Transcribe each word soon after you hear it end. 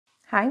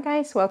Hi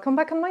guys, welcome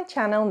back on my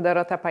channel.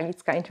 Dorota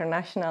Palicka,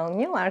 international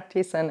nail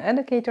artist and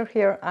educator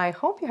here. I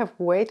hope you have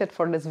waited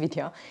for this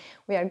video.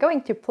 We are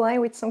going to play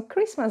with some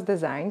Christmas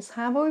designs.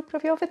 Have a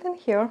preview of it in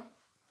here.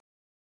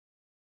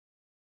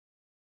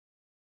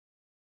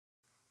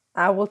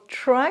 I will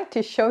try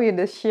to show you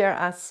this year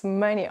as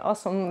many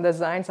awesome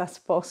designs as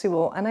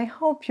possible, and I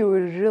hope you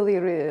will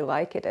really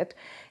like it.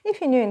 If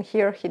you're new in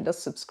here, hit the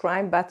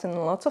subscribe button.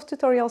 Lots of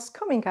tutorials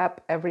coming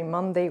up every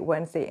Monday,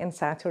 Wednesday and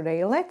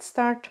Saturday. Let's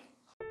start.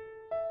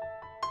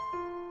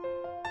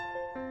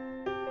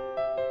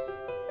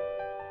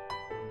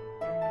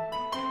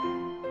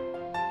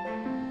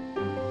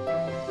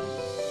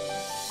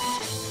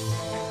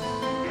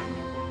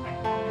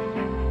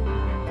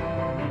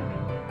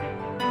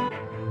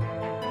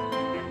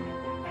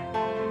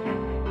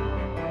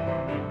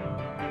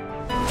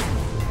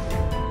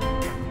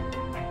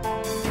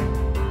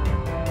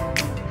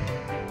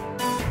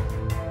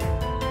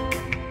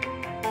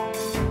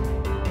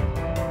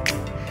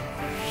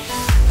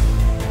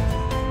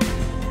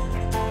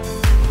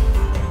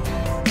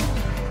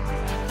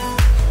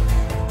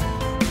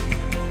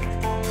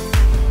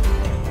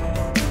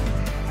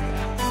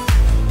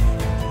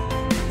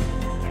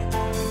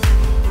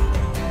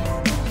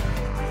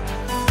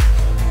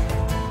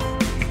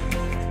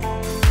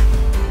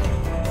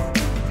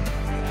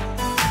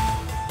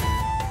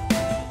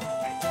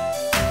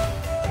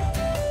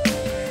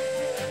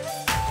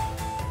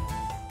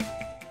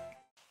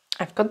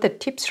 I've got the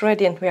tips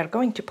ready and we are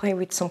going to play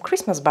with some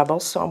Christmas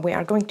bubbles. So we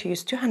are going to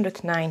use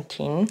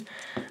 219.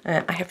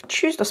 I have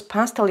chosen those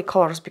pastel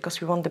colors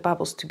because we want the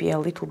bubbles to be a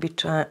little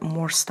bit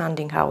more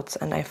standing out,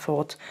 and I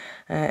thought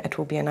it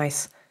will be a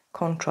nice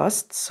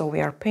contrast. So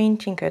we are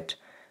painting it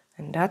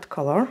in that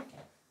color.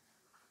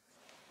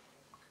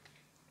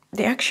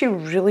 They're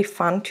actually really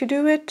fun to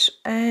do it,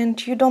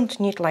 and you don't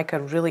need like a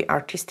really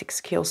artistic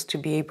skills to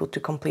be able to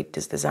complete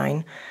this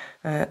design.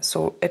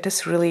 So it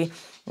is really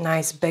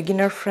nice,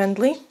 beginner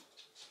friendly.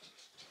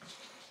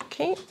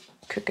 Okay,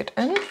 cook it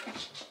in.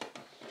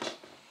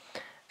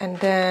 And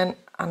then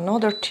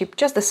another tip,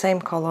 just the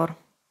same color.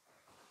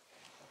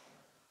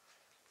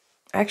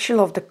 I actually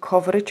love the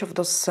coverage of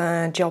those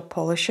gel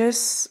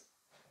polishes.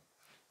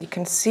 You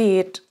can see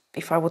it.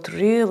 If I would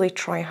really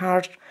try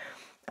hard,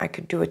 I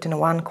could do it in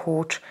one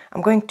coat.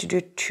 I'm going to do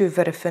two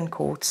very thin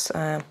coats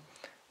on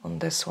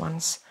these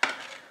ones.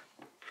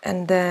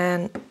 And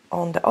then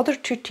on the other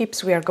two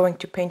tips, we are going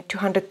to paint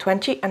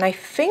 220. And I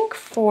think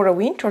for a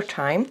winter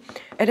time,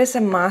 it is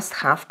a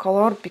must-have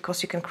color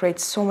because you can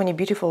create so many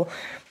beautiful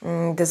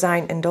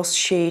design in those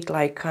shades,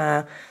 like,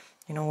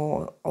 you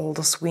know, all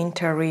those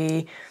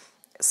wintry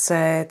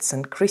sets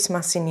and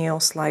Christmassy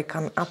nails, like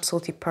an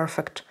absolutely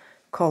perfect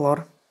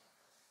color.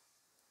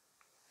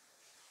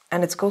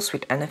 And it goes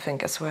with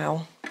anything as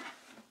well.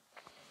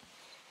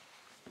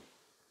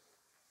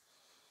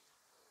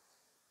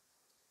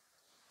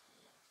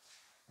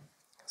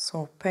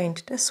 So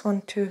paint this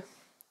one too.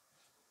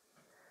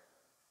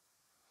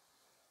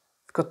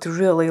 I've got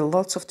really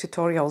lots of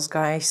tutorials,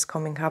 guys,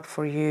 coming up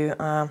for you.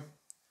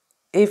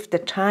 If the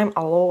time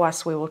allows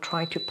us, we will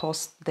try to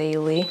post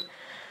daily.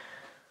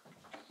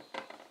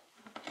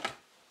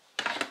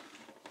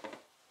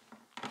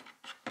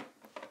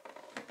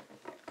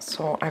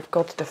 So I've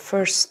got the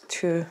first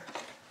two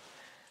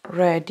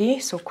ready,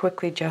 so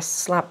quickly just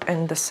slap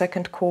in the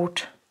second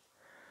coat.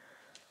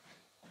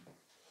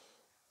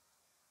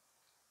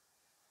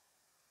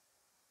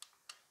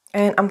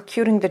 And I'm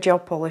curing the gel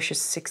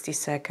polishes 60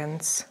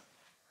 seconds.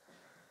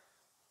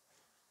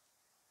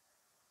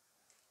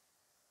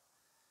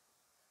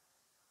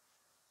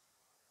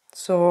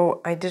 So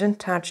I didn't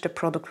touch the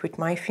product with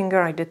my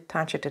finger, I did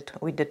touch it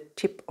with the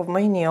tip of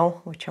my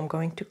nail, which I'm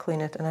going to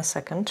clean it in a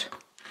second.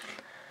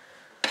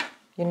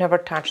 You never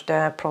touch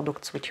the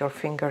products with your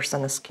fingers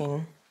and the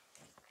skin.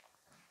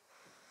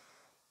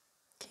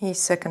 Okay,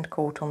 second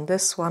coat on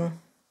this one.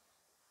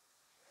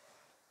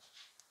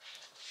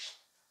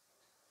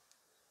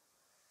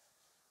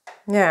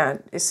 Yeah,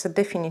 it's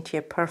definitely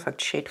a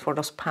perfect shade for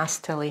those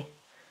pastel-y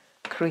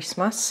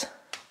Christmas.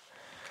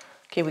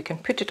 Okay, we can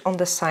put it on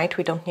the side,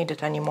 we don't need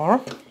it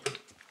anymore.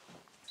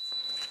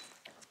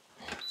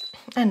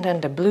 And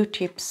then the blue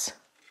tips.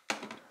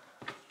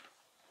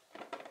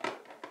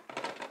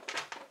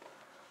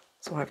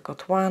 So I've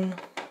got one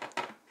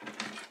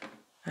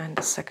and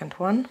the second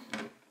one.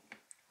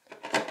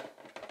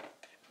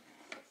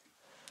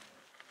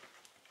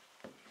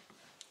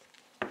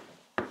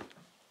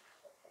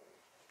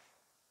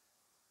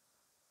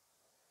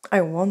 I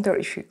wonder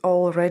if you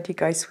all ready,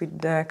 guys, with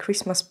the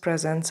Christmas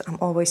presents. I'm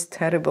always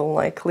terrible,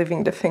 like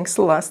leaving the things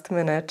last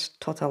minute,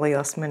 totally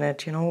last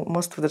minute, you know.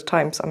 Most of the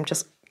times I'm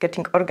just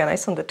getting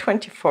organized on the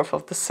 24th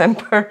of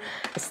December.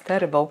 It's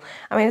terrible.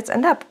 I mean, it's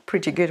ended up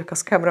pretty good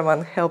because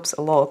cameraman helps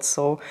a lot.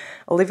 So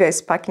Olivia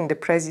is packing the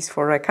presents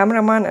for a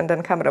cameraman, and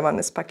then cameraman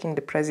is packing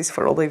the presents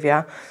for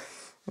Olivia.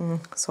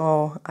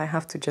 So I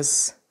have to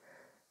just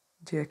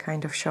do a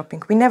kind of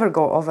shopping. We never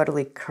go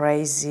overly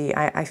crazy.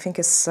 I think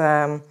it's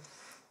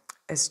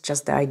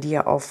just the idea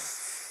of,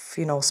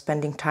 you know,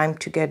 spending time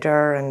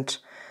together and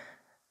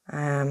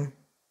And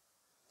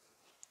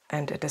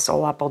it is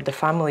all about the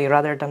family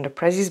rather than the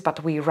prezzies,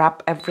 but we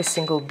wrap every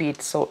single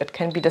bead, so it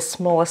can be the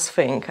smallest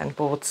thing and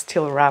we would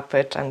still wrap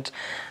it and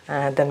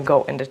then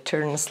go in the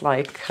turns,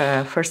 like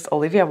first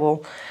Olivia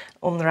will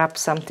unwrap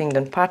something,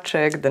 then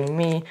Patrick, then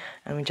me,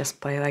 and we just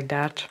play like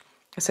that.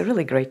 It's a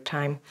really great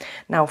time.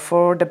 Now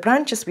for the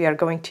branches we are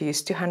going to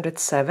use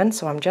 207,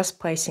 so I'm just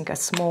placing a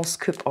small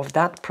scoop of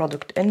that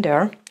product in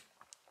there.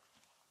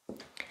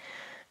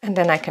 And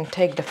then I can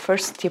take the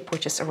first tip,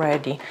 which is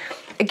ready.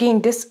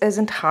 Again, this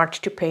isn't hard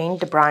to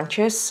paint the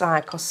branches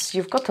because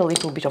you've got a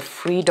little bit of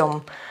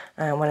freedom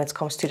when it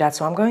comes to that.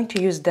 So I'm going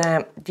to use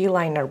the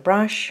D-liner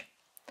brush.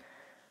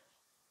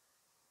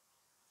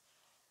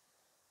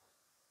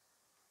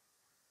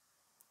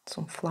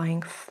 Some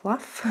flying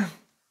fluff.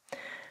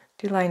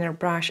 D-liner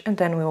brush, and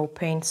then we will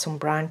paint some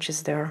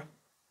branches there.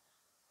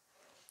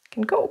 It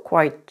can go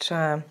quite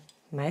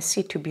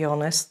messy, to be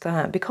honest,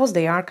 because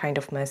they are kind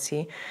of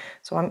messy.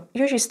 So I'm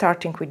usually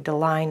starting with the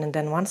line, and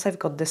then once I've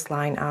got this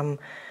line, I'm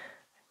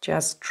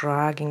just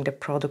dragging the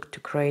product to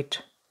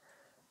create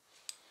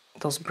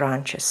those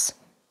branches.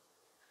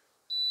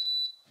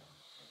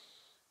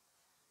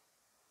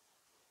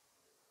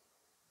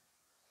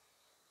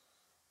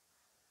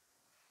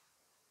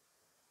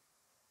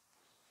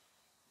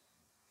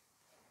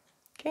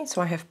 Okay,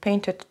 so I have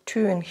painted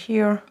 2 in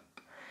here.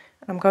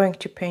 I'm going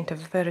to paint a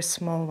very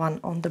small one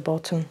on the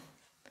bottom.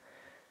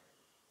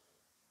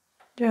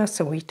 Just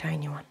a wee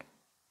tiny one.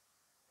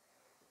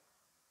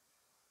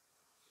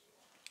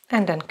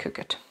 And then cook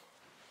it.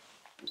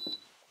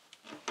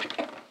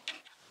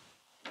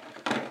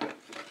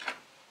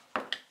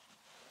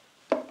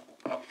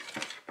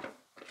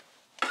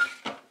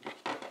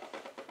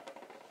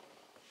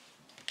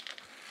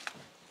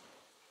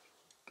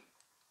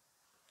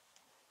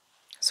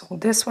 So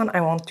this one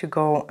I want to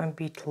go a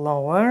bit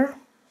lower.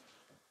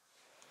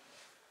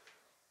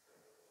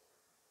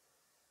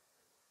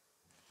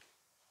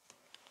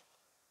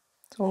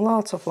 So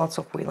lots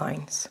of wee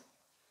lines.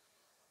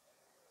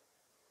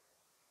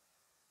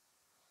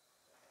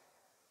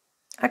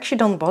 Actually,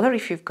 don't bother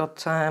if you've got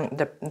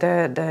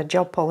the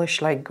gel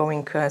polish like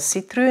going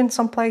see-through in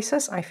some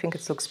places. I think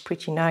it looks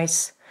pretty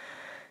nice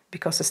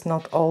because it's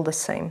not all the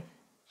same.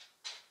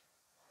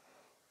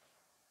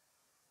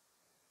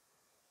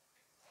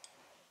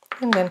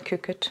 And then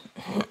cook it.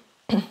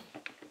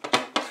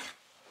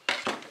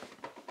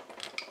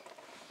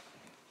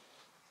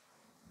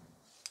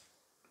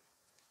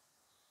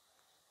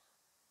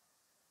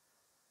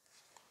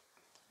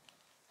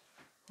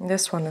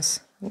 This one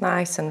is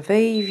nice and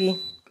wavy.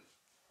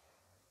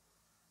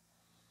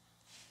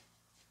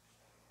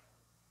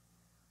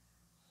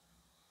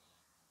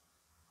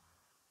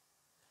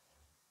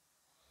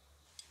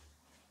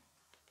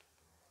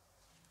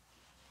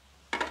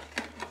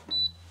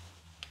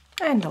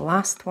 And the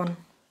last one.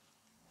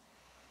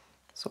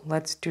 So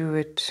let's do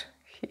it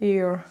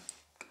here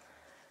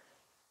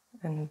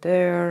and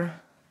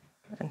there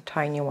and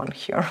tiny one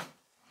here.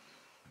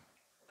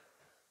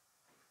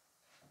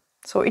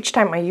 So each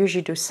time I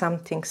usually do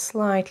something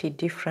slightly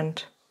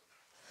different.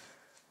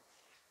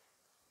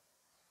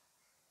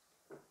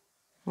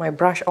 My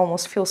brush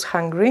almost feels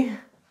hungry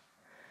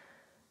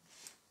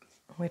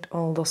with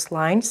all those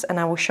lines, and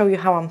I will show you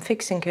how I'm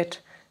fixing it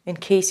in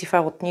case if I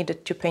would need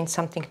it to paint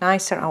something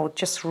nicer, I would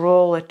just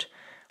roll it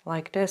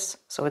like this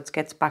so it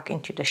gets back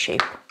into the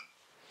shape.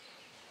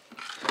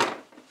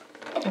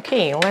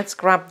 Okay, let's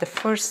grab the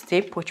first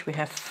tip which we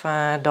have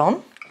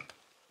done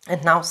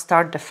and now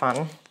start the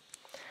fun.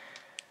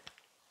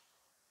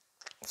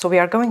 So we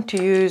are going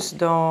to use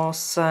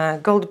those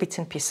gold bits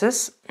and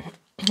pieces,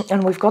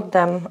 and we've got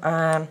them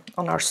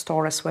on our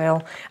store as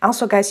well.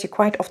 Also, guys, you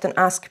quite often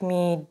ask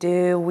me,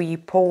 do we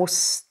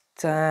post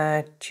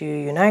to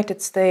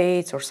United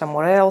States or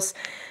somewhere else?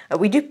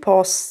 We do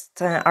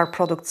post our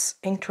products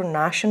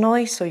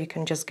internationally, so you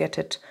can just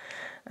get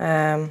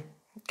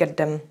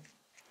them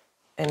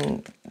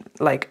in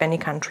like any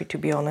country, to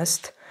be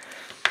honest.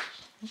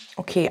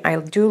 Okay, I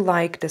do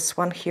like this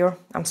one here.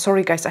 I'm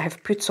sorry, guys, I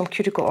have put some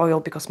cuticle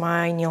oil because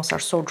my nails are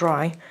so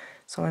dry,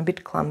 so I'm a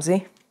bit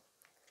clumsy.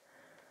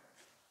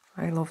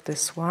 I love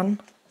this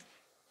one.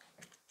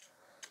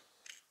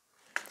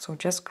 So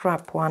just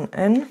grab one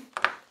in,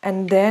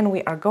 and then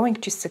we are going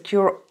to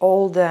secure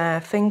all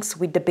the things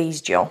with the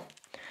base gel.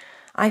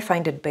 I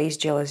find that base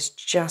gel is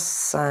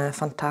just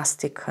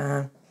fantastic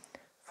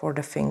for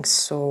the things.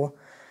 So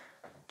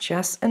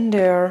just in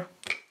there,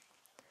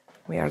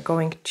 we are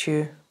going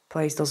to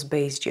place those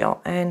base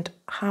gel. And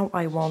how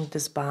I want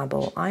this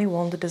bubble? I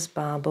want this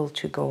bubble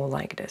to go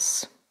like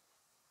this.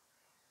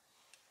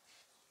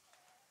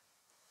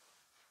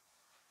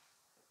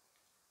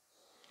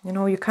 You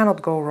know, you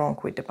cannot go wrong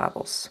with the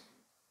bubbles.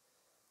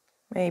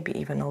 Maybe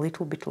even a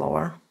little bit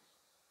lower.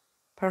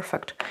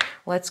 Perfect.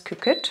 Let's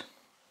cook it.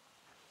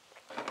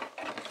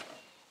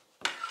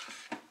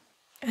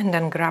 And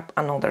then grab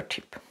another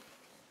tip.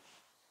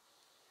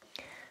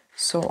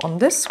 So on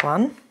this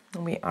one,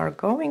 we are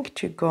going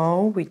to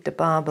go with the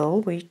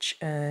bubble, which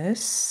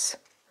is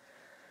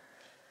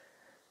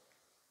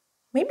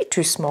maybe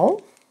too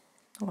small.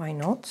 Why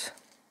not?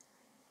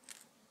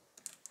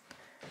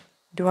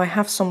 Do I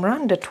have some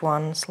rounded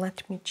ones?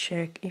 Let me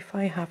check if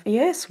I have.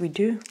 Yes, we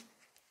do.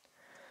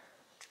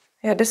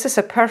 Yeah, this is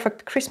a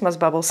perfect Christmas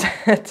bubble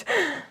set.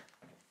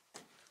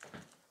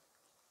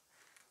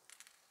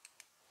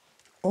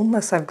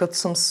 Unless I've got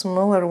some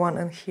smaller one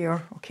in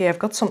here. Okay, I've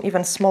got some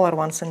even smaller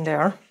ones in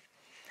there.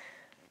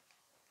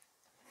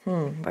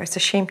 But it's a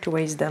shame to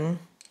waste them.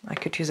 I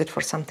could use it for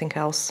something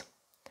else.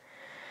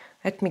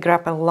 Let me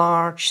grab a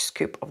large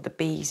scoop of the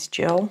base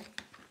gel.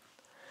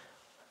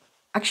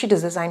 Actually,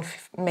 this design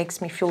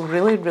makes me feel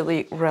really,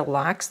 really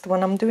relaxed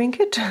when I'm doing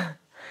it.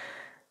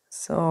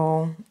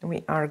 So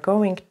we are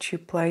going to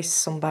place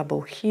some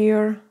bubble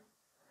here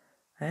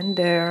and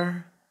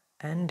there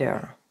and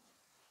there.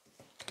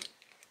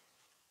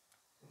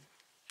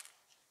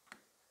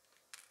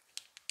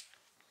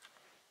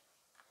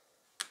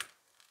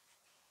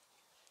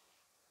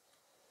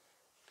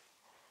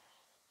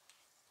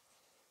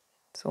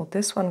 So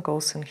this one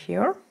goes in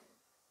here.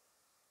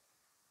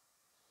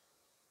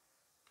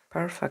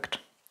 Perfect.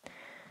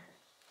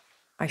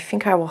 I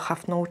think I will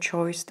have no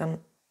choice then.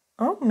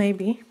 Oh,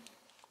 maybe.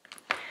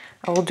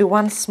 I will do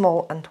one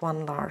small and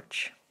one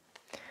large.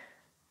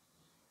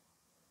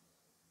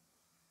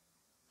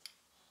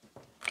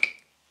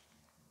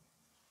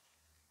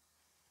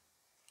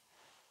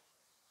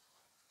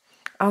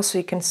 Also,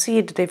 you can see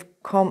it, they've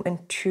come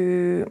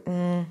into,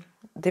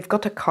 they've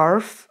got a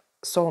curve.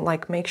 So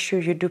like make sure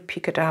you do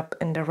pick it up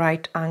in the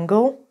right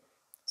angle.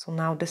 So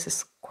now this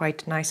is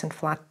quite nice and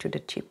flat to the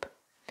tip.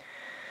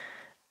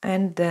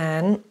 And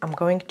then I'm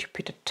going to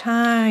put a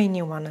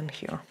tiny one in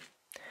here.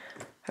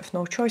 I have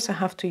no choice, I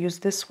have to use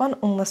this one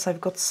unless I've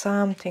got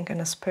something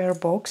in a spare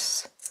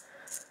box.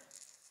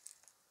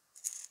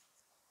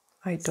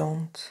 I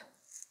don't.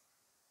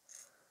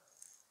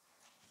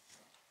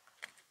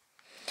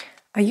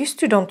 I used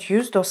to don't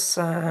use those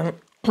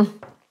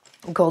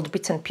gold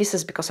bits and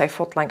pieces because I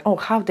thought like, oh,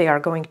 how they are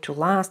going to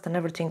last and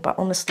everything. But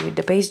honestly, with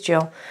the base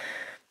gel,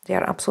 they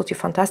are absolutely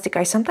fantastic.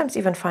 I sometimes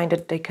even find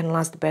that they can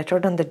last better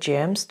than the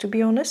gems, to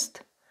be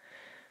honest.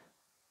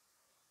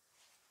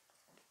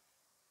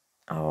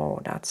 Oh,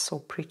 that's so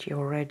pretty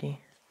already.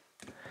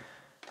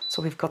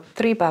 So we've got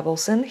 3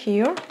 bubbles in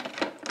here.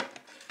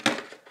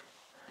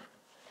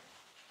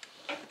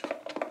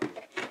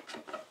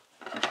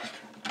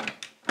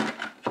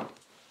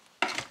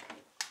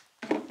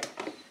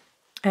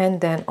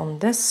 And then on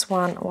this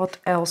one, what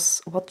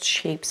else, what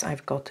shapes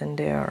I've got in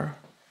there?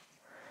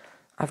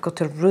 I've got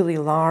a really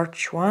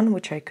large one,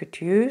 which I could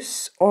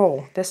use.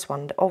 Oh, this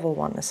one, the oval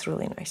one is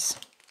really nice.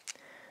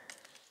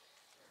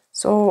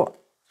 So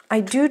I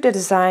do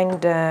design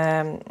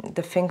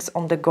the things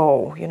on the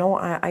go, you know,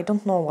 I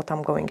don't know what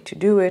I'm going to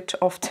do it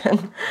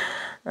often.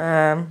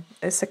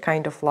 It's a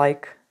kind of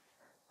like,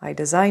 I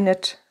design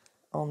it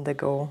on the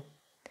go.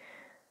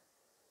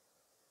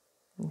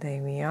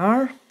 There we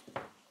are.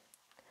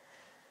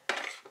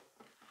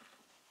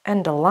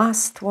 And the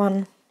last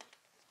one,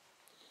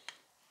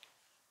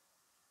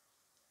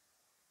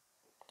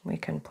 we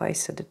can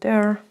place it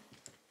there.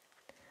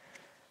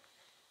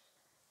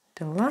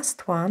 The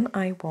last one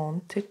I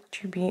want it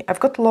to be, I've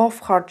got love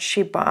heart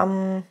shape,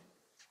 but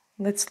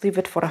let's leave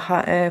it for a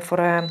how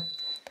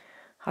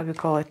do you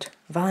call it,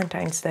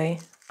 Valentine's Day.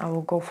 I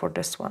will go for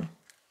this one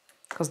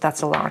because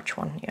that's a large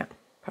one. Yeah,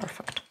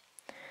 perfect.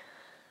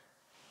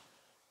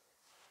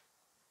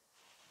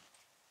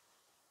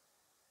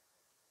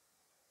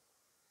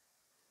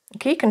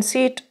 Okay, you can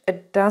see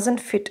it doesn't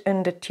fit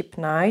in the tip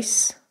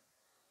nice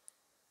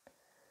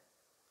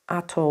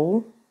at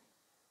all.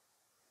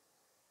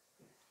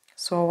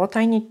 So what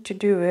I need to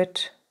do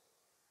it,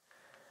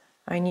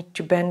 I need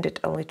to bend it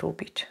a little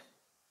bit.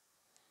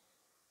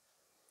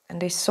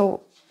 And they're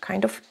so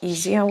kind of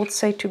easy, I would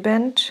say, to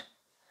bend.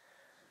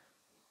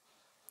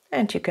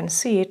 And you can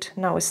see it,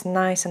 now it's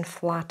nice and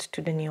flat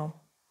to the nail.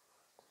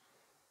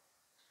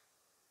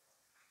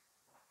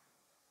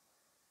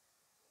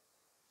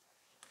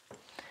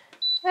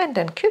 And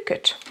then cook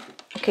it.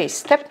 Okay,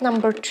 step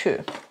number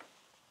 2.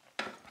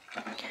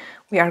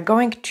 We are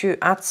going to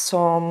add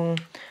some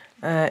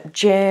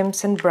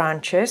gems and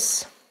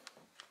branches,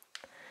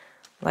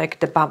 like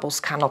the bubbles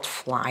cannot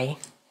fly,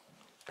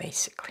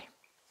 basically.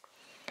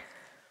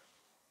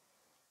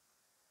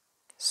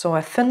 So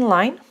a thin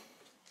line,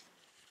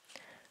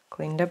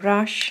 clean the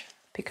brush,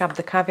 pick up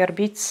the caviar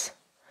beads,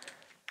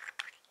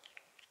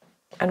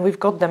 and we've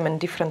got them in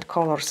different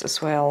colors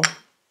as well.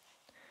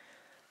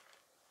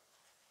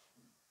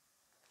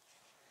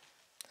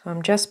 So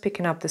I'm just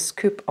picking up the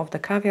scoop of the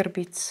caviar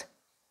beads.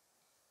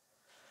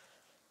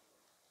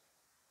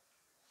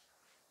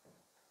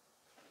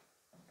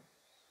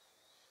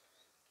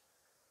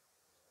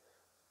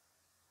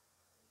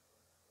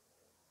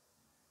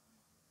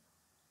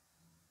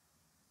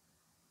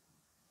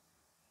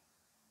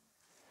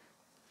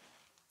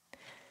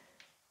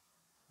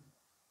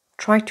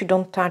 Try to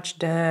don't touch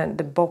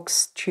the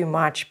box too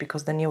much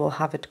because then you will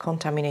have it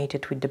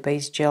contaminated with the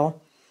base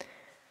gel.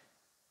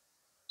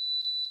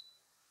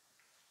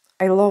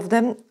 I love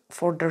them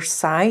for their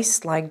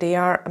size, like they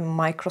are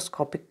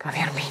microscopic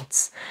caviar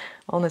beads.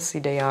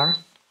 Honestly, they are.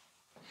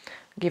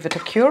 Give it a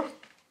cure.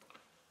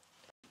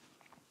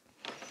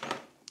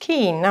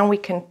 Okay, now we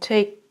can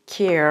take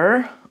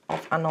care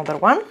of another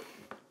one.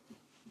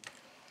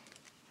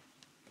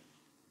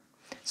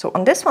 So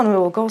on this one we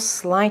will go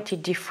slightly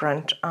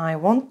different. I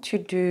want to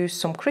do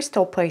some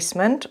crystal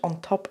placement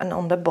on top and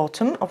on the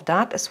bottom of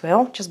that as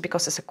well, just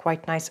because it's a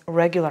quite nice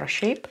regular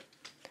shape.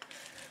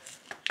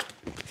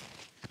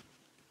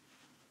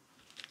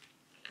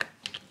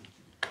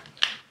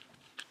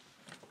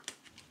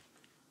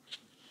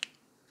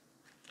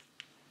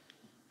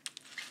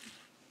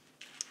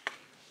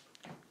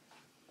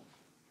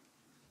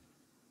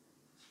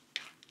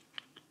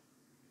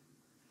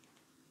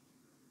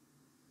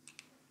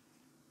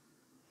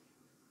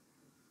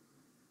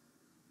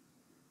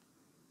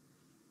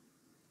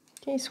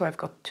 Okay, so I've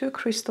got 2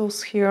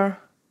 crystals here,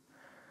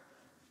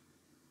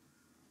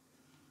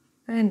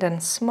 and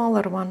then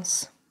smaller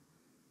ones.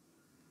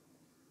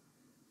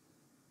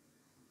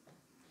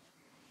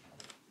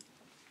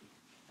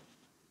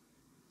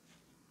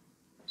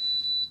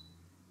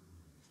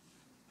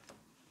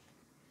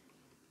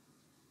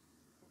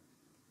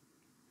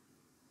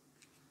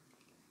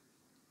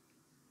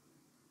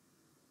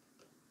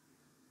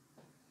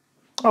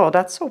 Oh,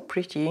 that's so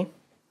pretty.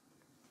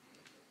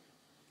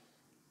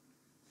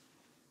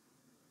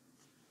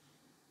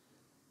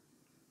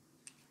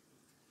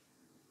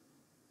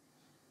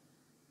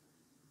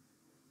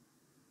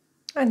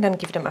 And then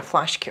give them a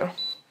flash cure.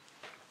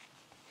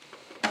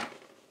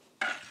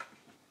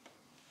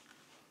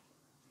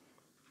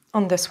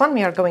 On this one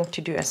we are going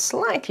to do a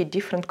slightly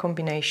different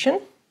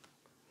combination.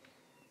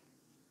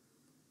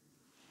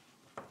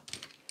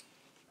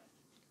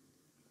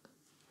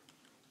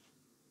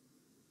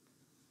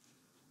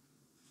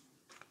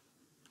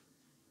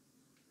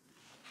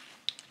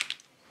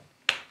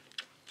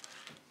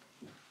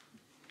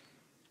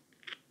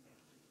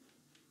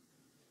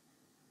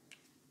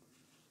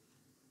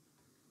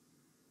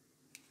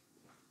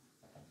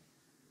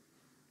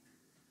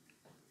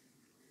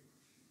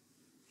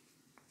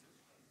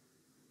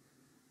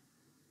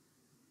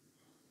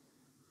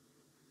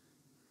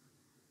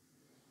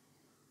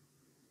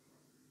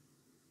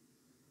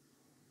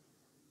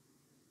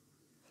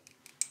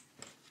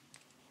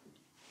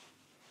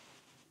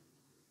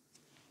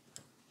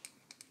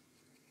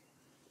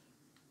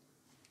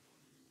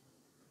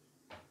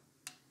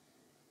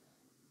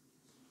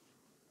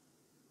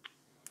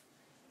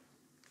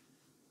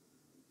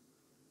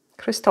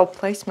 Crystal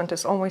placement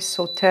is always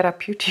so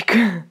therapeutic.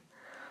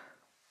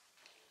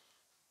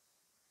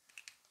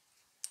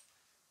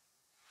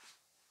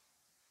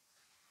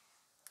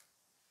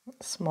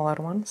 Smaller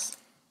ones.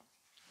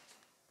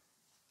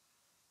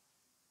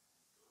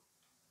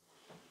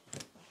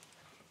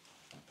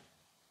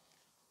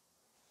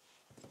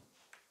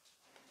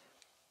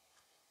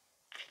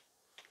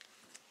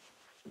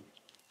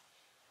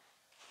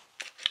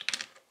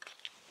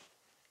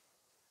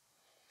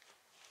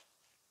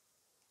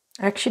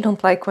 I actually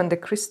don't like when the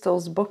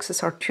crystals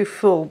boxes are too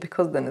full,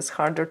 because then it's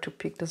harder to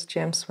pick those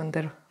gems. When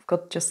they've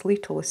got just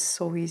little, it's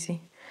so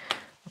easy.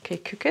 Okay,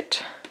 cook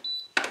it.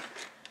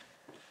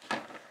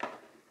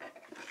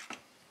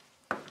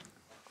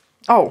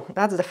 Oh,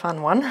 that's the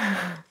fun one.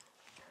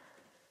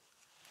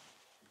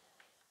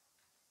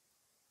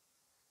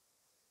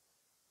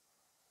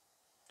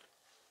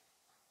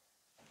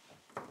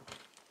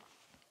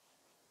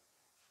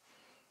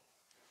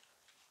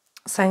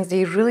 Since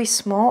they're really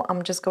small,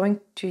 I'm just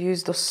going to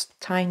use those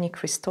tiny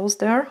crystals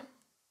there.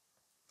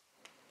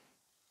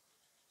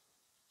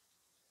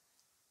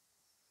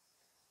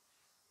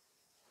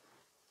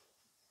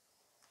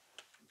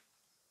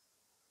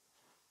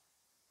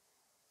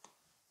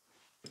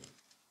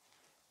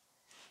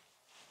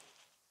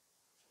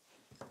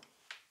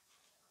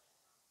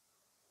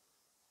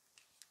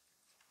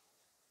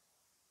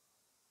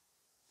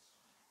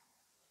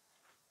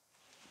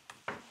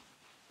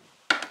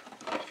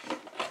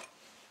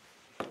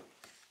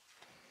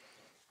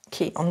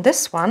 Okay, on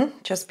this one,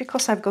 just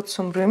because I've got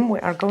some room, we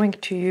are going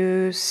to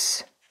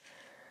use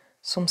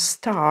some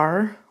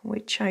star,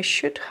 which I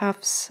should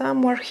have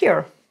somewhere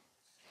here.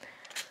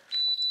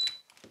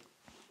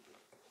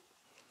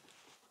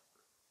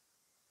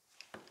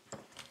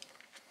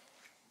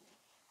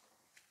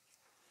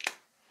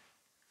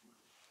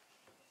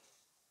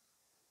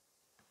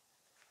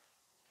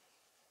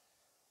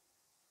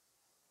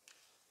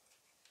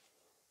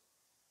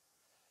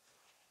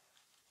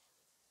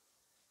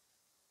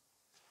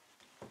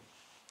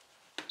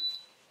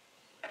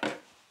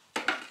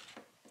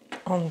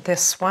 On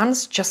this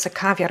one's just a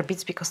caviar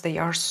beads because they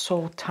are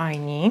so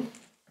tiny.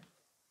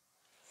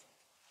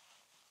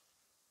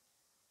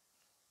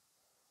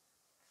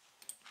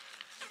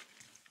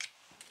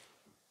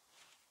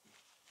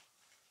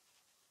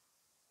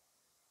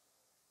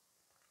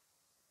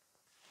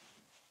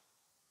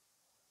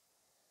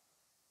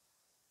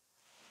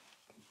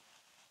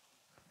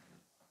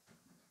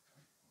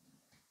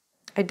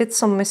 I did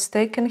some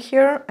mistake in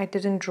here. I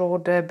didn't draw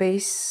the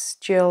base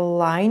gel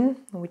line,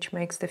 which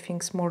makes the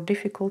things more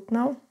difficult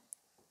now.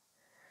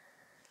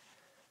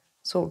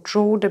 So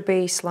draw the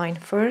base line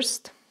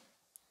first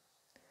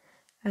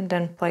and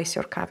then place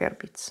your caviar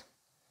beads.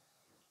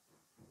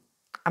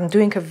 I'm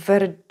doing a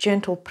very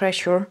gentle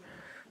pressure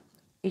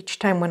each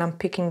time when I'm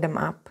picking them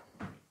up.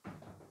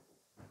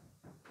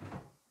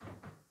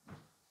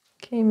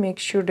 Okay, make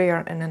sure they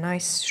are in a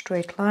nice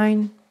straight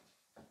line.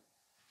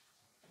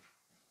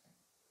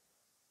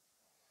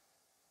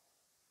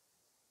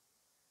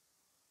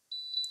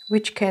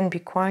 Which can be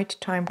quite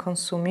time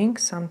consuming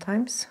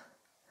sometimes.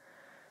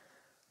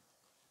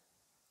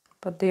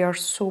 But they are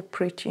so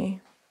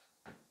pretty.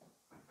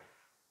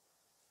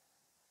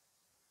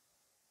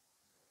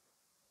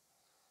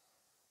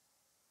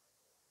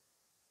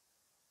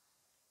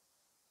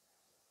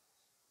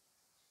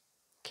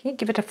 Okay,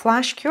 give it a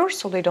flash cure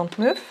so they don't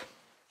move.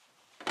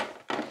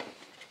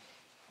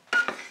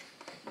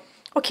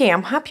 Okay,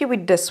 I'm happy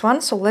with this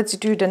one, so let's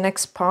do the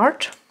next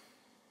part.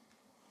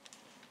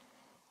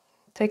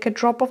 Take a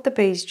drop of the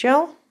base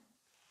gel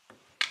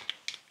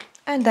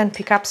and then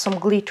pick up some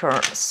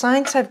glitter.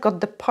 Since I've got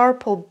the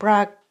purple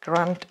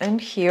background in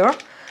here,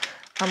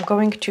 I'm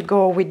going to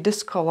go with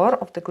this color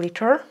of the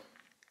glitter.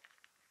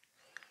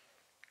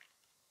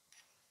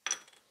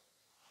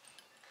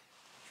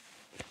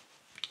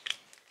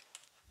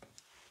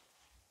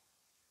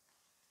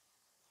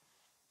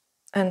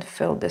 And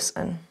fill this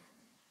in.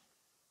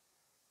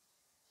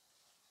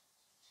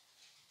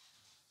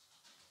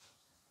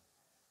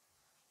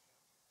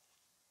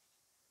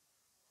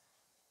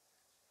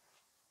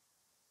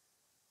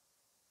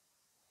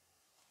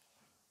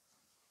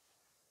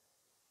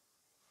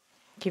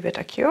 Give it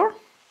a cure.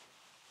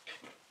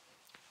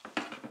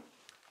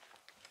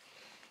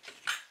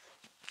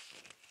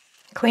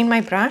 Clean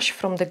my brush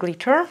from the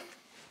glitter.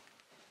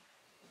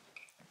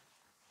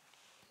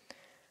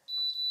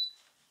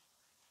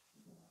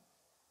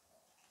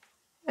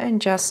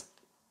 And just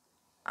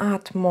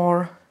add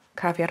more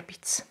caviar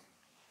beads.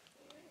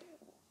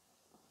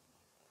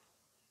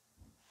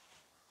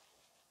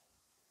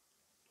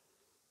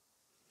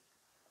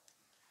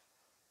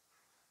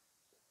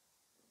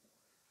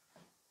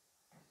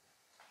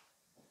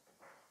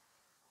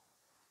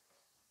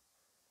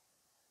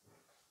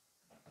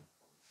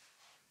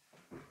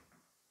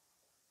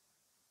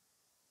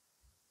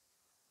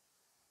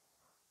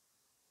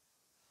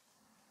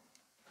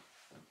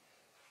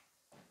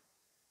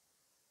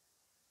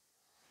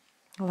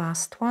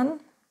 Last one.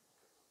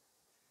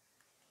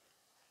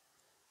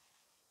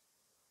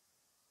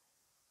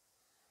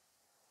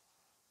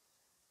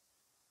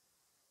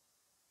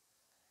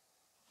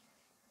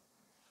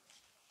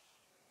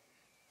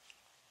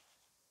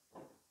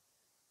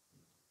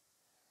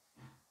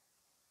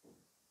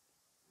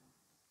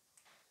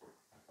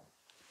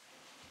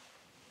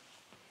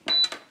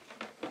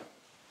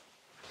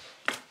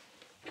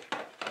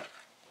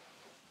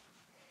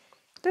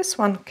 This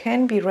one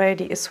can be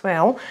ready as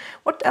well.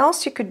 What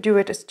else you could do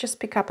it is just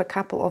pick up a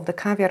couple of the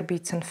caviar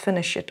beads and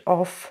finish it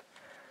off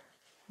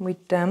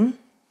with them.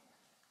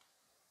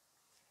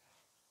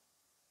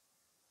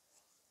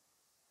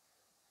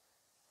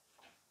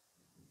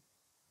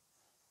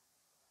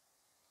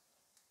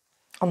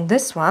 On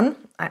this one,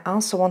 I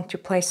also want to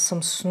place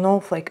some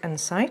snowflake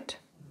inside.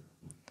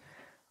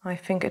 I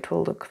think it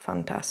will look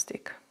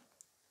fantastic.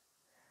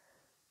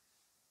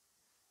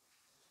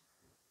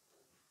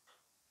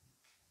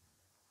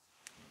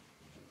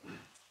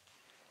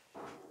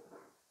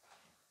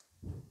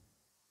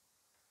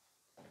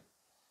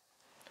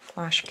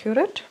 Flash cure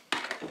it.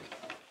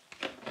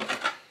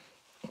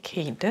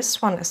 Okay,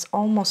 this one is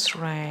almost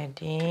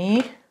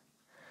ready.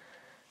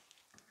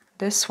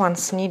 This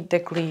one's need the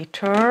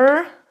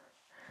glitter.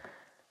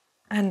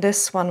 And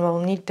this one will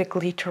need the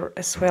glitter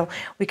as well.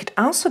 We could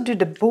also do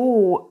the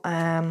bow.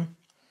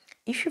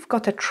 If you've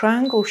got a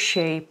triangle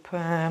shape,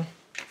 let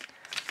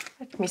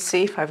me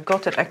see if I've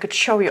got it. I could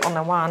show you on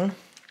the one.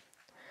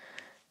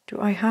 Do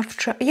I have,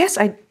 yes,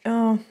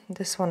 oh,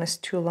 this one is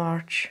too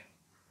large.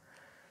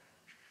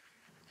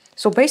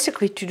 So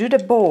basically to do the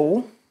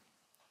bow,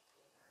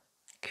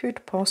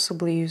 could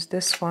possibly use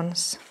this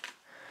ones.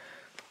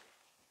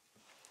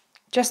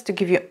 Just to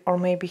give you, or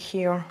maybe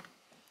here.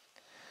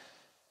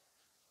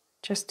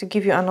 Just to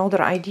give you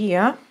another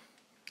idea.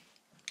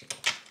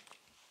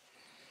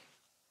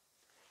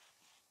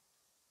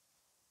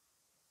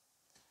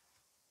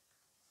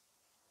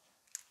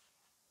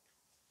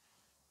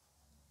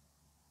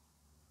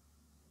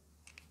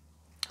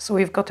 So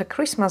we've got a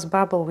Christmas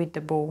bubble with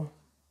the bow.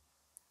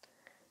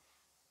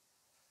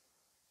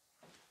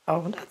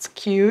 Oh, that's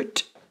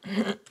cute.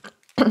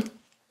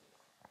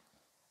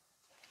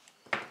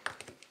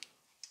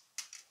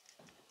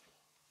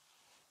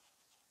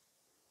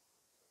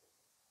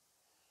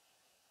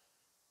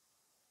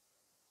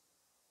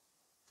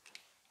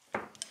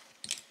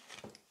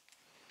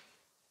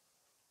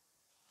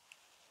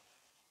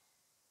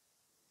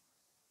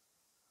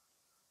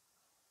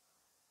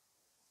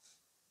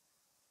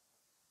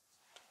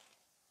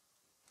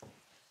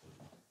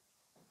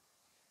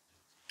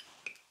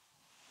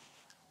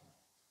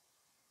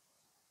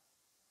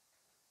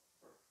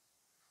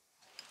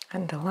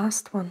 And the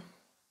last one.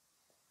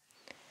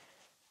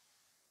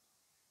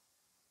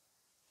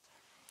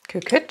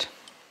 Cook it.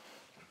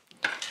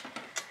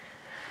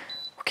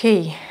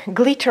 Okay,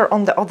 glitter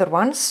on the other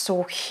ones.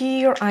 So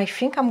here I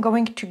think I'm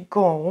going to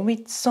go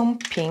with some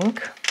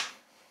pink.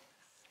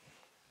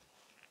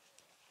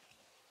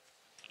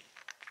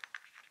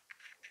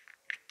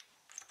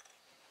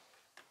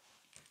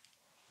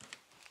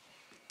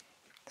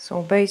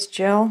 So base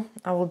gel,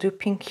 I will do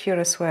pink here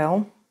as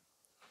well.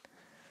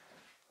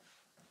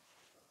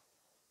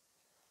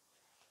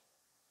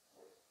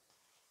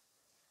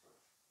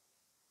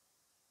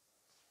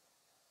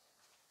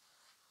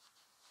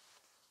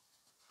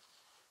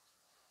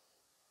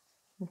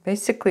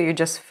 Basically, you're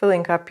just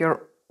filling up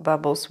your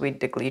bubbles with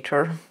the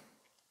glitter.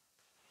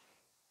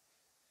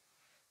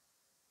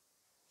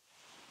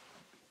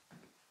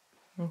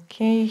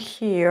 Okay,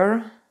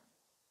 here.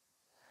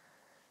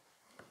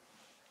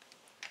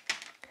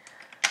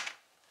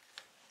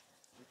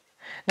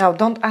 Now,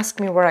 don't ask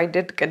me where I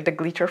did get the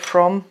glitter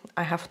from.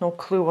 I have no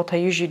clue. What I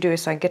usually do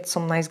is I get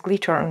some nice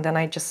glitter and then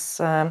I just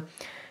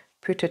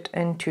put it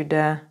into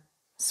the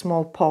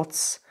small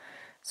pots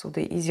so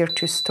they're easier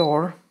to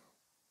store.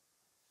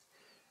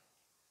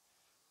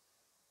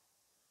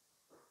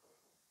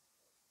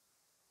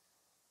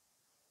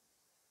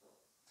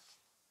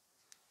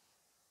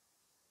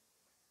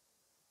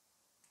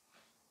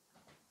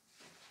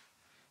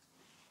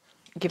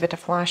 Give it a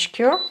flash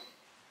cure.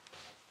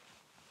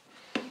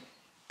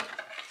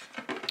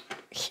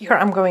 Here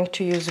I'm going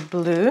to use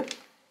blue.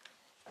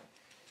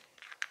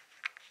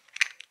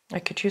 I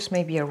could use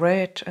maybe a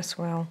red as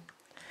well.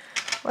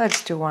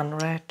 Let's do one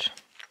red.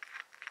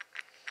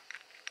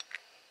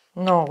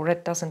 No,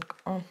 red doesn't go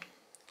on.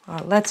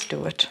 Let's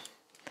do it.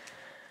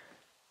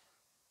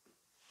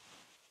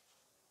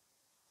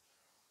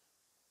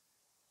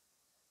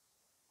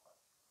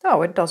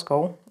 Oh, it does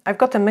go. I've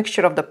got a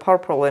mixture of the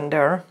purple in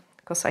there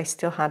because I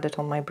still had it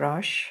on my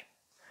brush.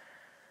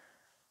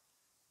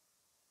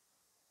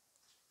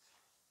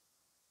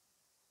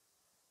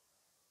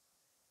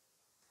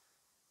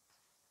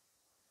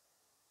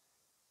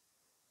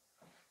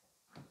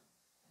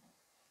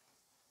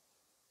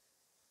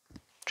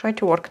 Try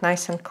to work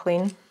nice and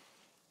clean.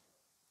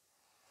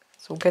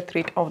 So get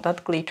rid of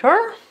that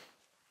glitter.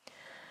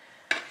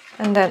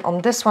 And then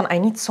on this one I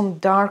need some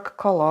dark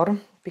color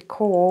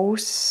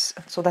because,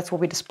 so that will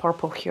be this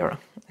purple here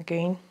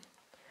again.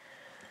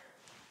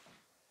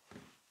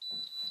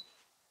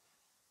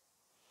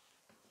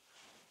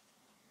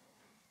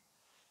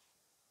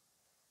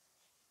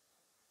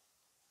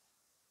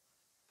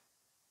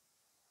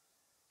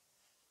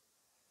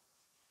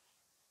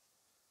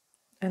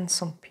 And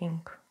some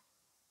pink.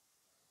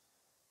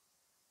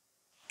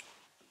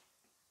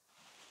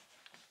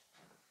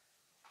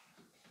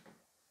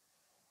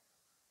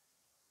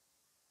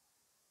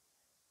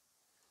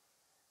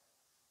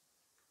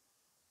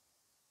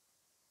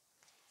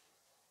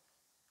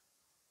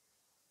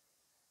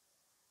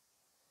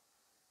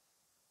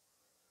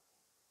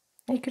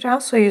 You could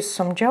also use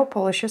some gel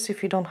polishes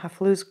if you don't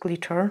have loose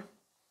glitter.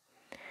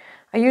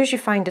 I usually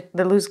find that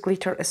the loose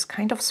glitter is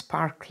kind of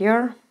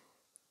sparklier.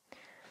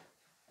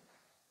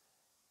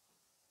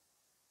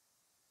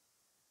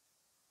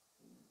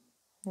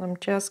 I'm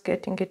just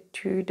getting it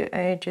to the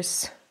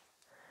edges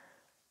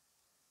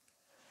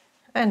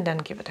and then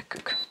give it a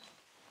cook.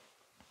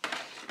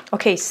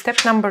 Okay,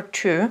 step number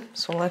 2.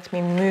 So let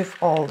me move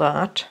all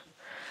that.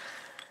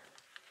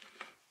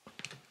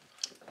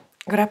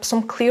 Grab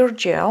some clear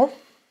gel.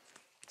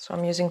 So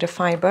I'm using the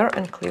fiber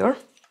and clear.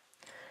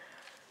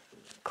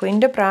 Clean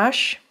the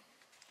brush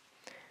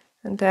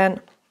and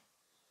then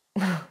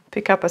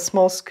pick up a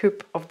small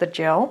scoop of the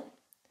gel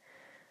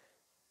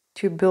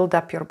to build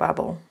up your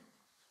bubble.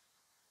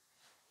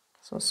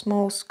 So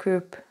small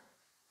scoop.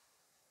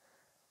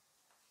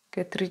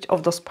 Get rid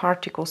of those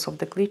particles of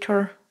the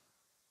glitter.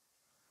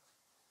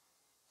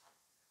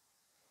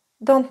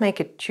 Don't make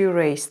it too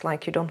raised,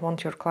 like you don't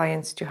want your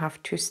clients to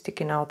have two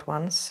sticking out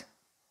ones.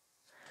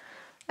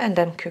 And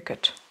then cook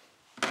it.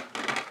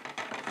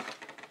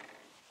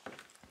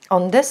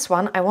 On this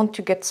one, I want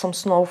to get some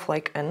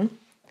snowflake in.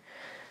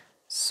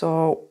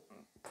 So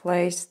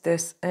place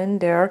this in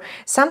there.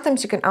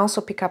 Sometimes you can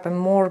also pick up a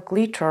more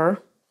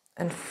glitter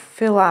and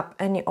fill up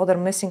any other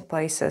missing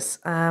places.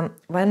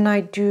 When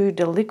I do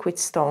the liquid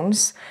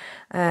stones,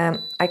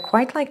 I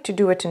quite like to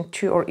do it in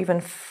 2 or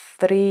even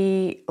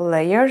 3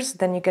 layers.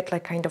 Then you get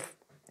like kind of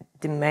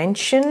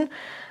dimension.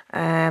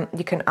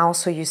 You can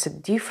also use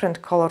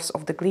different colors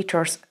of the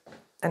glitters.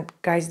 And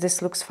guys,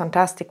 this looks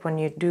fantastic when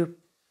you do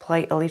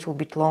play a little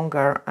bit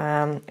longer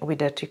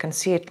with it. You can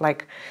see it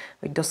like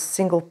with those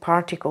single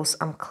particles.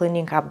 I'm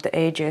cleaning up the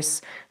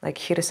edges. Like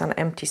here is an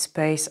empty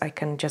space. I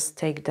can just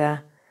take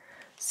the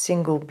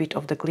single bit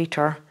of the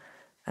glitter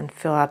and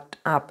fill it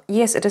up.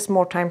 Yes, it is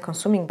more time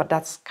consuming, but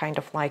that's kind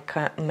of like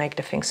make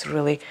the things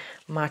really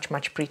much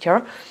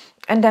prettier.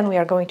 And then we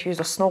are going to use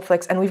the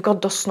snowflakes, and we've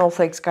got those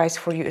snowflakes, guys,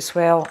 for you as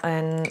well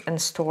in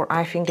store.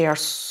 I think they are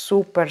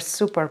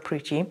super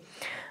pretty.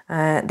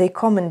 They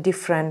come in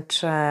different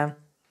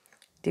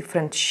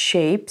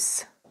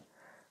shapes.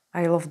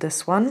 I love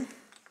this one.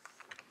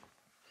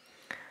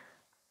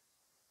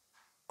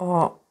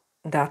 Oh,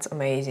 that's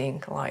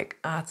amazing. Like,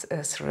 that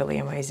is really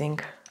amazing.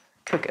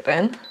 Cook it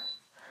in.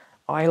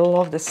 Oh, I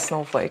love this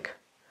snowflake.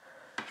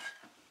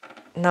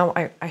 Now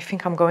I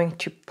think I'm going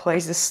to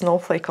place the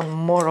snowflake on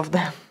more of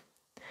them.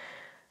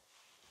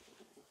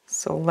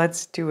 So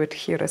let's do it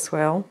here as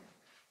well.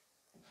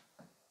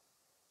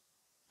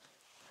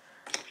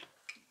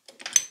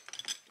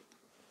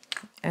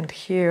 And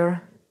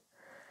here,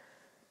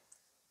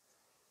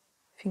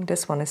 I think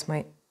this one is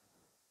my,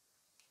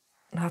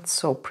 that's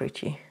so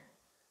pretty.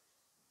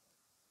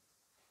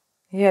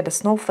 Yeah, the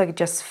snowflake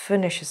just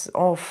finishes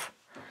off.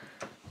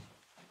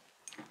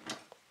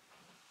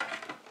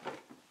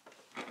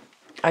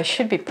 I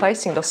should be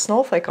placing the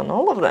snowflake on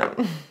all of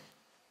them.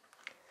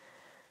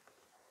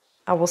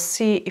 I will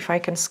see if I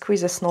can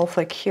squeeze a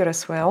snowflake here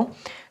as well.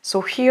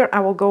 So here I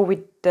will go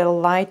with the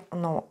light,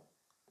 no.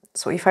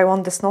 So if I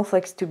want the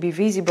snowflakes to be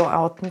visible,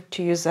 I would need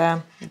to use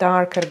a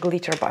darker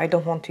glitter, but I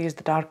don't want to use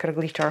the darker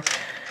glitter.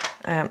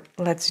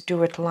 Let's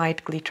do it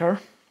light glitter.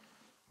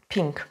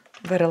 Pink,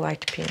 very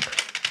light pink.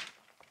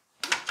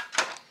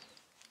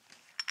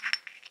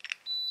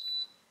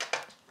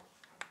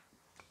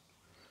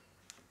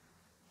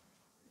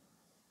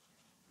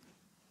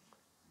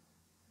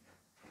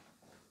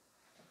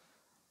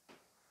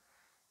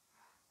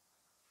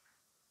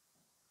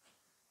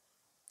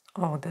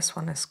 Oh, this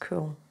one is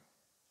cool.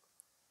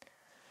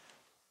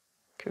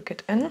 Cook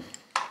it in.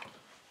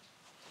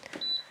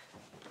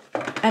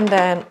 And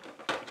then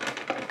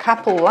a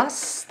couple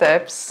last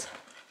steps.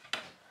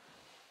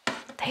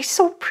 They're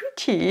so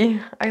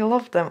pretty. I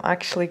love them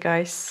actually,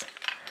 guys.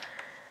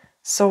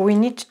 So we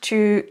need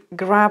to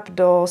grab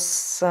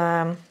those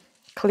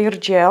clear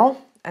gel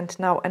and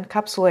now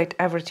encapsulate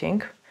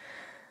everything.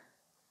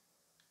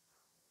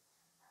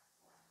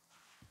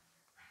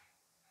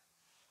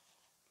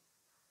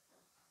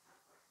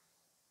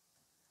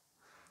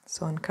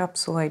 So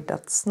encapsulate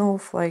that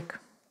snowflake.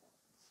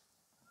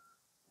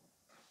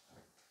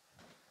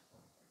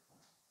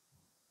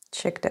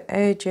 Check the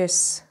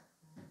edges.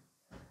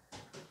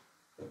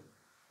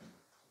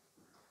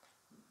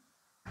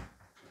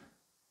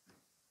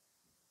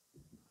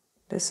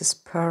 This is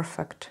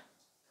perfect.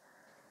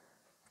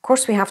 Of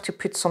course, we have to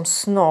put some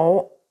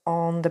snow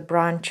on the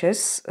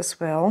branches as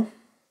well.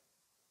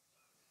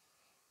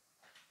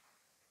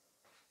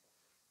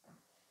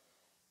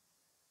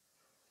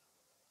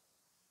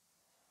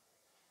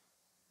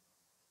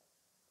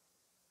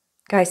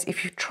 Guys,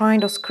 if you try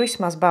those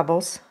Christmas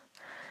bubbles,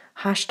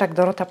 hashtag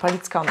Dorota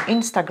Palicka on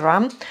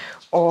Instagram,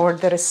 or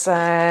there is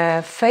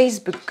a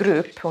Facebook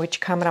group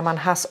which cameraman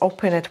has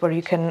opened where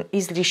you can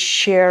easily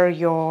share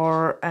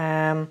your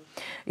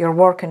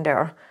work in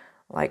there.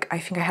 Like, I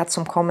think I had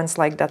some comments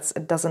like that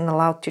it doesn't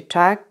allow to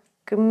tag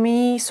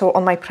me. So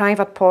on my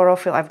private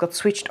profile I've got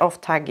switched off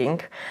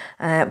tagging,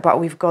 but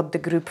we've got the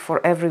group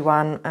for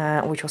everyone,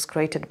 which was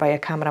created by a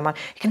cameraman.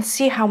 You can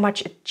see how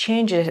much it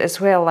changes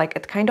as well. Like,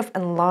 it kind of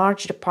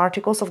enlarged the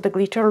particles of the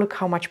glitter. Look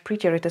how much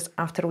prettier it is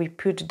after we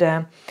put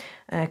the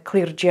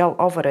clear gel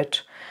over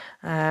it.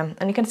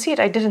 And you can see it,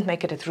 I didn't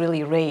make it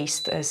really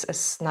raised,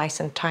 as nice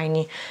and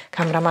tiny.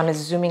 Cameraman is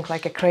zooming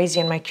like a crazy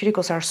and my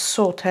cuticles are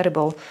so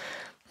terrible.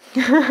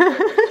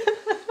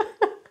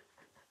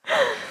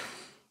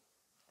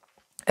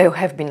 It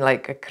have been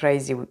like a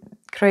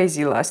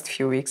crazy last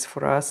few weeks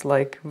for us,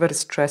 like very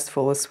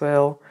stressful as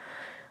well.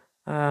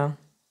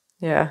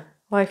 Yeah,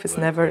 life is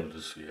never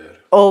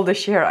all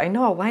this year. I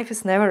know, life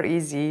is never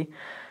easy.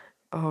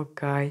 Oh,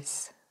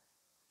 guys.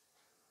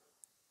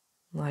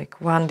 Like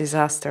one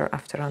disaster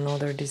after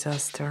another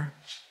disaster.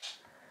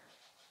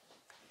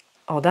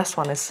 Oh, this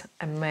one is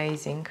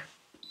amazing.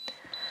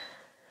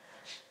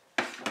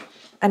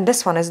 And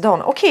this one is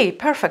done. Okay,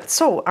 perfect.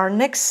 So our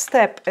next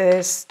step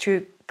is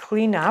to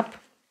clean up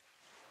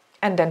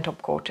and then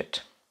top coat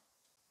it.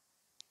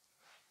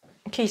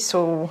 Okay,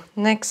 so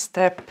next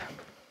step,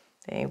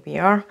 there we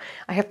are.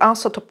 I have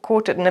also top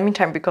coated in the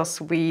meantime because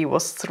we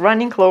was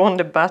running low on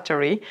the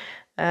battery.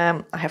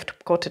 I have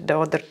top coated the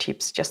other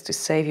tips just to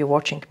save you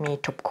watching me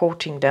top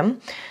coating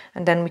them.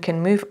 And then we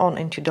can move on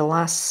into the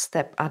last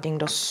step, adding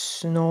the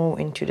snow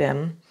into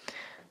them,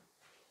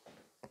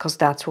 because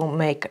that will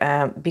make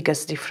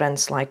biggest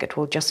difference. Like, it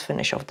will just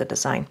finish off the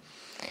design.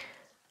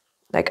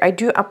 Like, I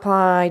do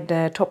apply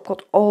the top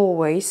coat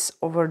always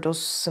over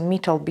those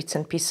metal bits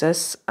and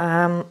pieces.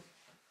 I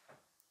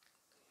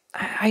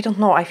don't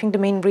know, I think the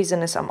main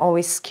reason is I'm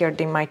always scared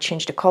they might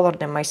change the color,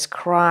 they might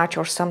scratch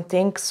or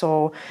something.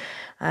 So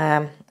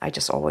I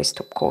just always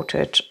top coat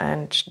it,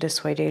 and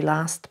this way they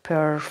last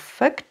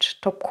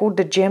perfect. Top coat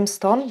the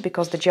gemstone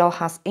because the gel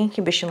has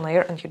inhibition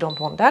layer and you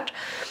don't want that.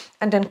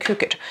 And then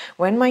cook it.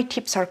 When my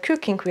tips are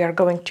cooking, we are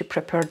going to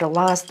prepare the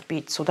last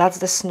bit. So that's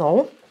the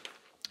snow.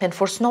 And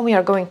for snow, we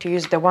are going to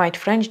use the white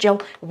French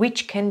gel,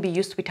 which can be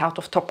used without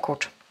of top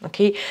coat,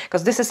 okay?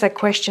 Because this is a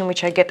question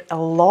which I get a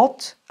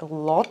lot.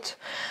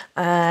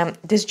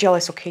 This gel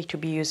is okay to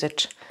be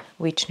used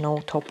with no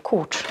top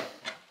coat.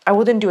 I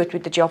wouldn't do it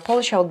with the gel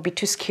polish. I would be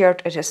too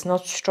scared. It is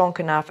not strong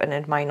enough and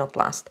it might not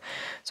last.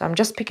 So I'm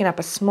just picking up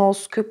a small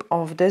scoop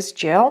of this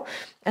gel,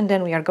 and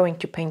then we are going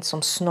to paint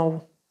some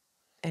snow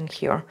in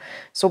here.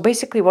 So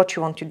basically what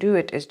you want to do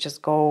it is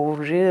just go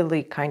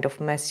really kind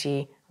of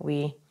messy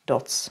wee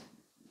dots.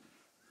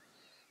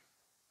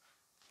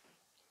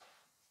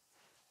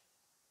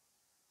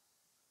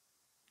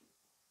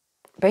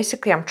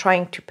 Basically I'm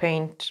trying to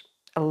paint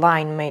a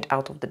line made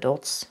out of the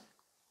dots.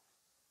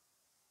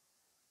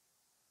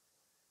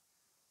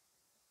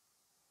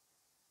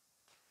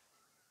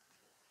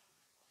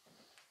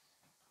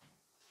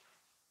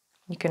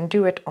 You can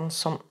do it on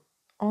some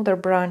other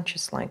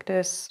branches like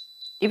this,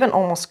 even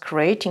almost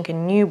creating a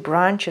new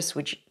branches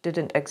which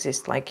didn't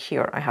exist. Like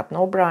here I had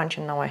no branch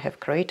and now I have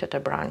created a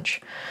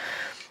branch.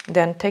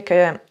 Then take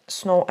a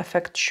snow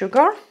effect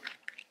sugar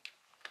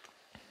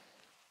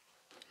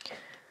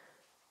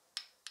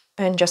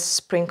and just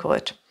sprinkle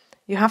it.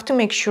 You have to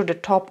make sure the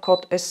top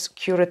coat is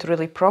cured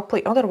really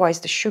properly, otherwise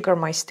the sugar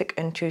might stick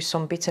into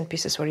some bits and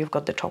pieces where you've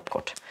got the top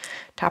coat.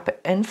 Tap it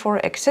in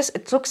for excess.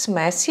 It looks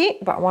messy,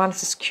 but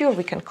once it's cured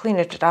we can clean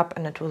it up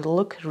and it will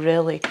look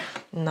really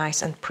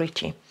nice and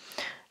pretty.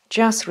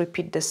 Just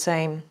repeat the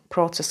same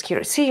process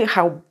here. See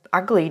how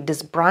ugly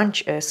this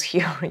branch is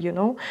here, you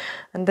know?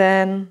 And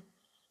then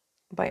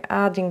by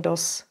adding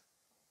those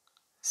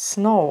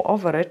snow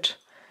over it,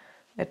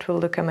 it will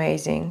look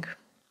amazing.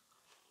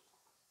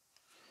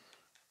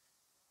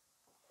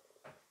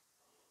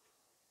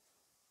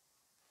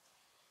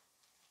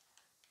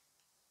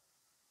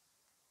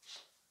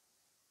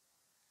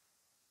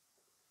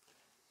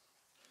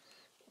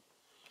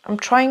 I'm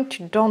trying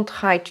to don't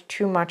hide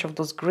too much of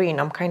those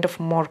green. I'm kind of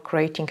more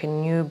creating a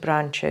new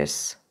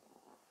branches.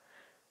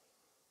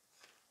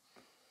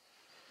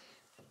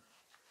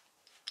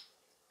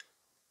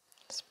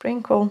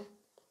 Sprinkle.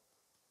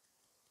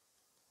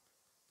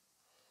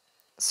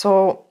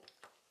 So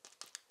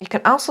you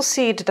can also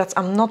see it that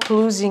I'm not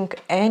losing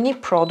any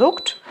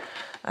product.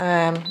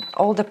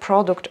 All the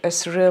product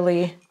is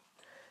really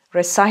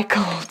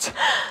recycled.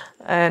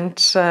 And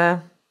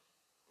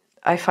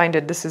I find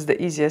that this is the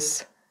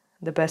easiest,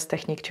 the best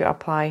technique to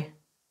apply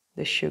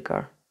the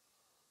sugar.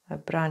 A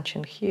branch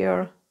in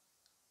here,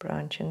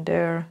 branch in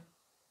there.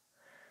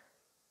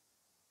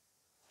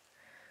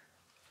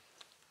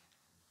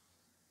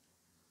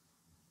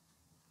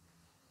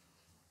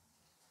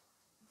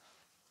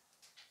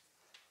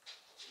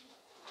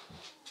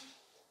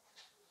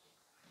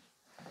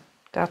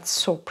 That's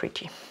so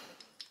pretty.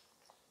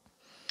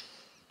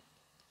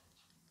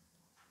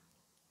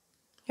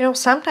 You know,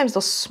 sometimes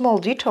those small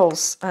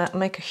details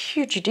make a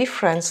huge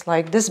difference.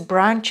 Like these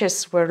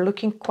branches were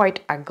looking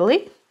quite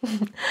ugly.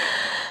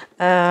 You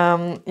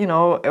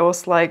know, it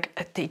was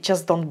like they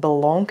just don't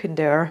belong in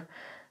there.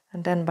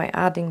 And then by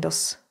adding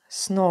those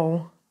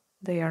snow,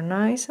 they are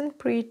nice and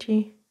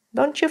pretty.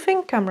 Don't you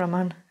think,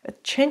 cameraman?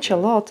 It changed a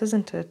lot,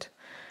 isn't it?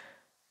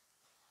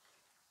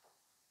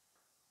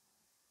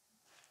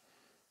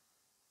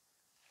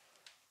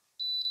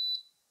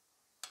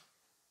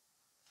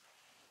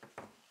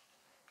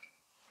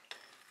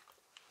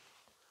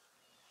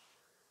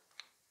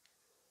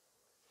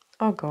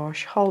 Oh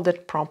gosh, hold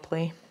it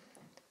properly.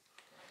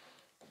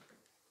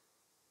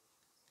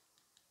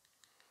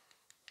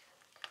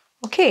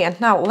 Okay,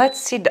 and now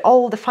let's see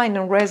all the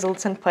final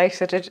results and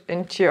place it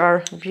into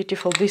our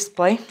beautiful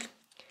display.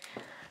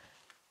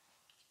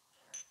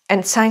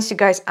 And since you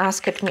guys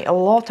asked me a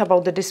lot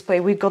about the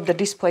display, we got the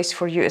displays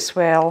for you as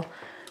well.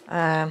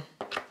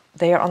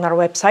 They are on our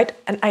website.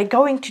 And I'm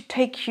going to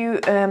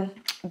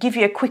give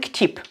you a quick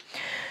tip.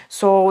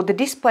 So the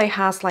display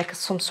has like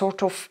some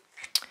sort of,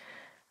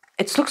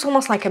 it looks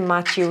almost like a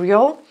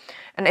material.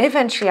 And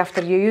eventually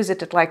after you use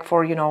it, like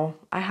for, you know,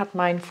 I had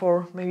mine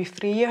for maybe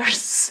 3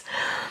 years.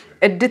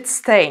 It did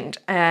stain.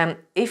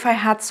 If I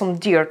had some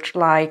dirt,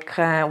 like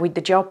with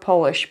the gel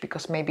polish,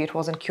 because maybe it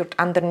wasn't cured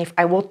underneath,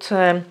 I would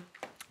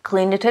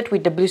clean it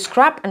with the blue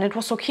scrub and it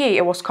was okay,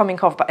 it was coming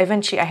off, but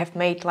eventually I have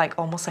made like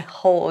almost a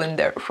hole in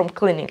there from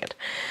cleaning it.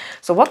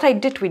 So what I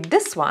did with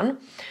this one,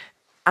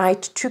 I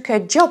took a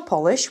gel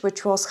polish,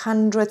 which was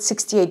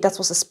 168, that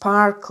was a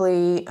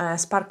sparkly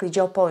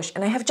gel polish,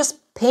 and I have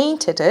just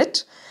painted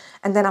it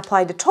and then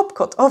applied the top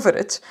coat over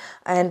it.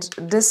 And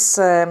this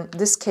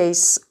display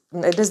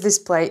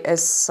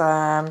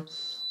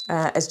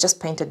is just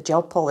painted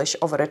gel polish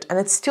over it, and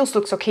it still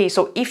looks okay.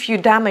 So if you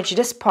damage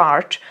this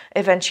part,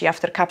 eventually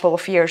after a couple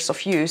of years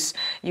of use,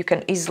 you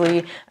can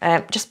easily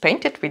just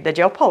paint it with the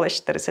gel polish.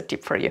 That is a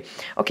tip for you.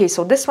 Okay,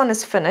 so this one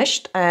is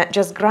finished.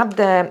 Just grab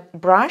the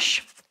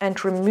brush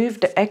and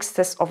remove the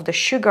excess of the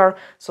sugar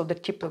so the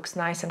tip looks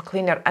nice and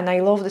cleaner. And I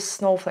love the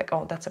snowflake.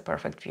 Oh, that's a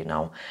perfect view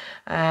now.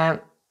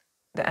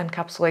 The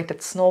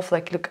encapsulated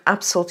snowflake look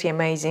absolutely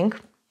amazing.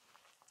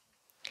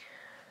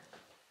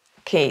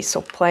 Okay,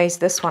 so place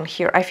this one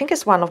here. I think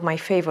it's one of my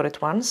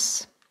favorite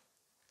ones.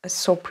 It's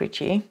so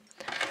pretty.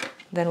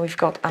 Then we've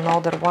got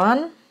another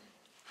one.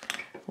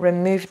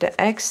 Remove the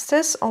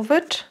excess of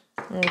it.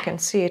 And you can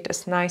see it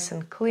is nice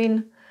and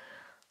clean.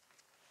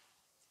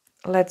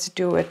 Let's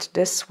do it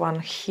this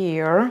one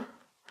here.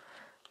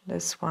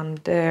 This one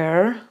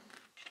there.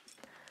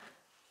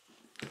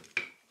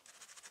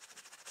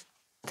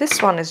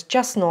 This one is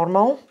just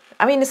normal.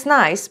 I mean, it's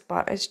nice,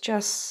 but it's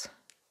just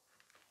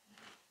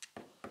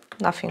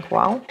nothing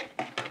wow.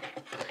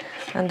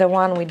 And the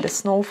one with the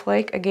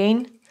snowflake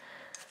again.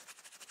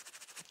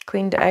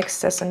 Clean the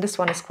excess, and this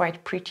one is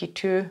quite pretty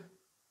too.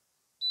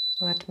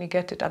 Let me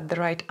get it at the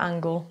right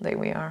angle. There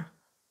we are.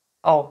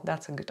 Oh,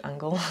 that's a good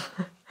angle.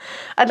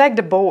 I like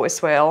the bow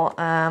as well.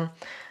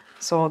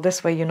 So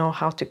this way you know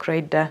how to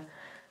create the...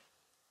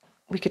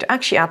 We could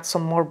actually add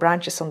some more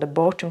branches on the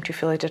bottom to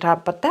fill it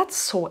up, but that's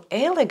so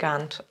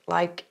elegant.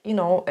 Like, you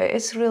know,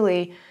 it's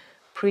really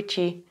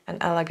pretty and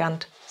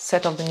elegant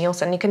set of the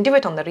nails, and you can do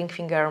it on the ring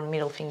finger,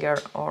 middle finger,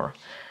 or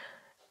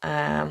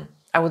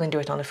I wouldn't do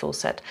it on a full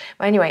set.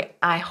 But anyway,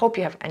 I hope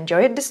you have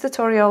enjoyed this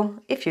tutorial.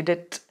 If you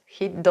did,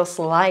 hit those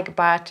like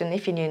button.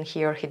 If you're new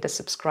here, hit the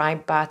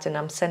subscribe button.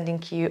 I'm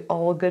sending you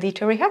all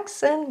glittery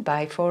hugs, and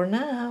bye for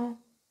now.